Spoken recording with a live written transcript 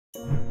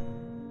In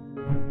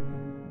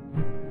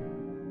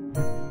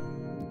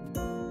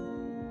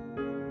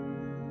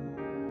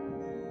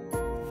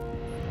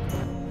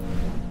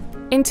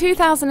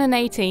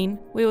 2018,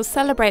 we will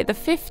celebrate the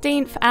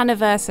 15th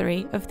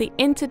anniversary of the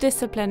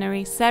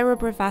Interdisciplinary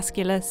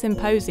Cerebrovascular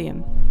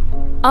Symposium.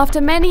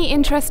 After many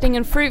interesting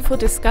and fruitful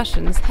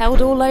discussions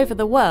held all over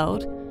the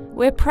world,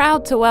 we're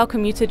proud to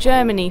welcome you to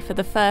Germany for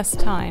the first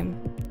time.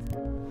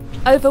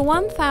 Over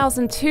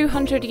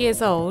 1,200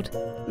 years old,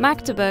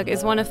 Magdeburg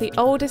is one of the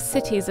oldest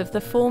cities of the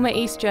former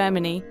East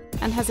Germany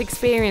and has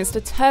experienced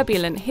a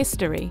turbulent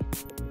history.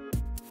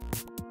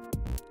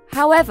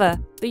 However,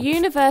 the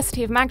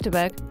University of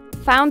Magdeburg,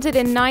 founded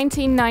in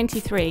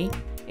 1993,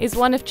 is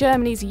one of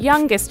Germany's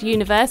youngest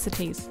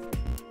universities.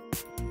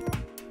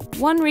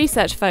 One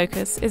research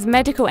focus is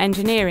medical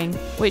engineering,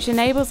 which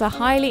enables a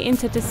highly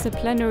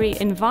interdisciplinary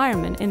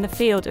environment in the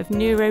field of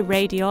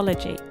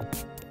neuroradiology.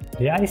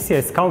 The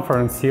ICS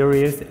conference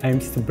series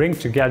aims to bring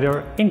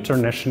together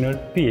international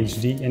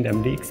PhD and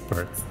MD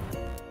experts.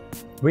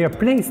 We are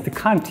pleased to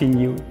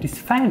continue this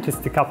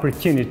fantastic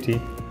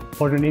opportunity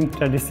for an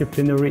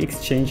interdisciplinary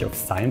exchange of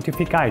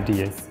scientific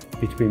ideas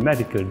between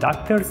medical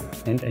doctors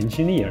and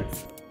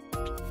engineers.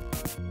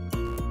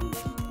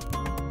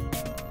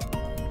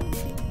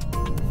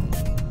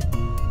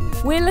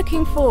 We're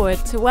looking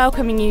forward to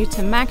welcoming you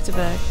to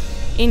Magdeburg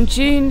in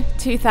June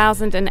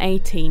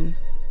 2018.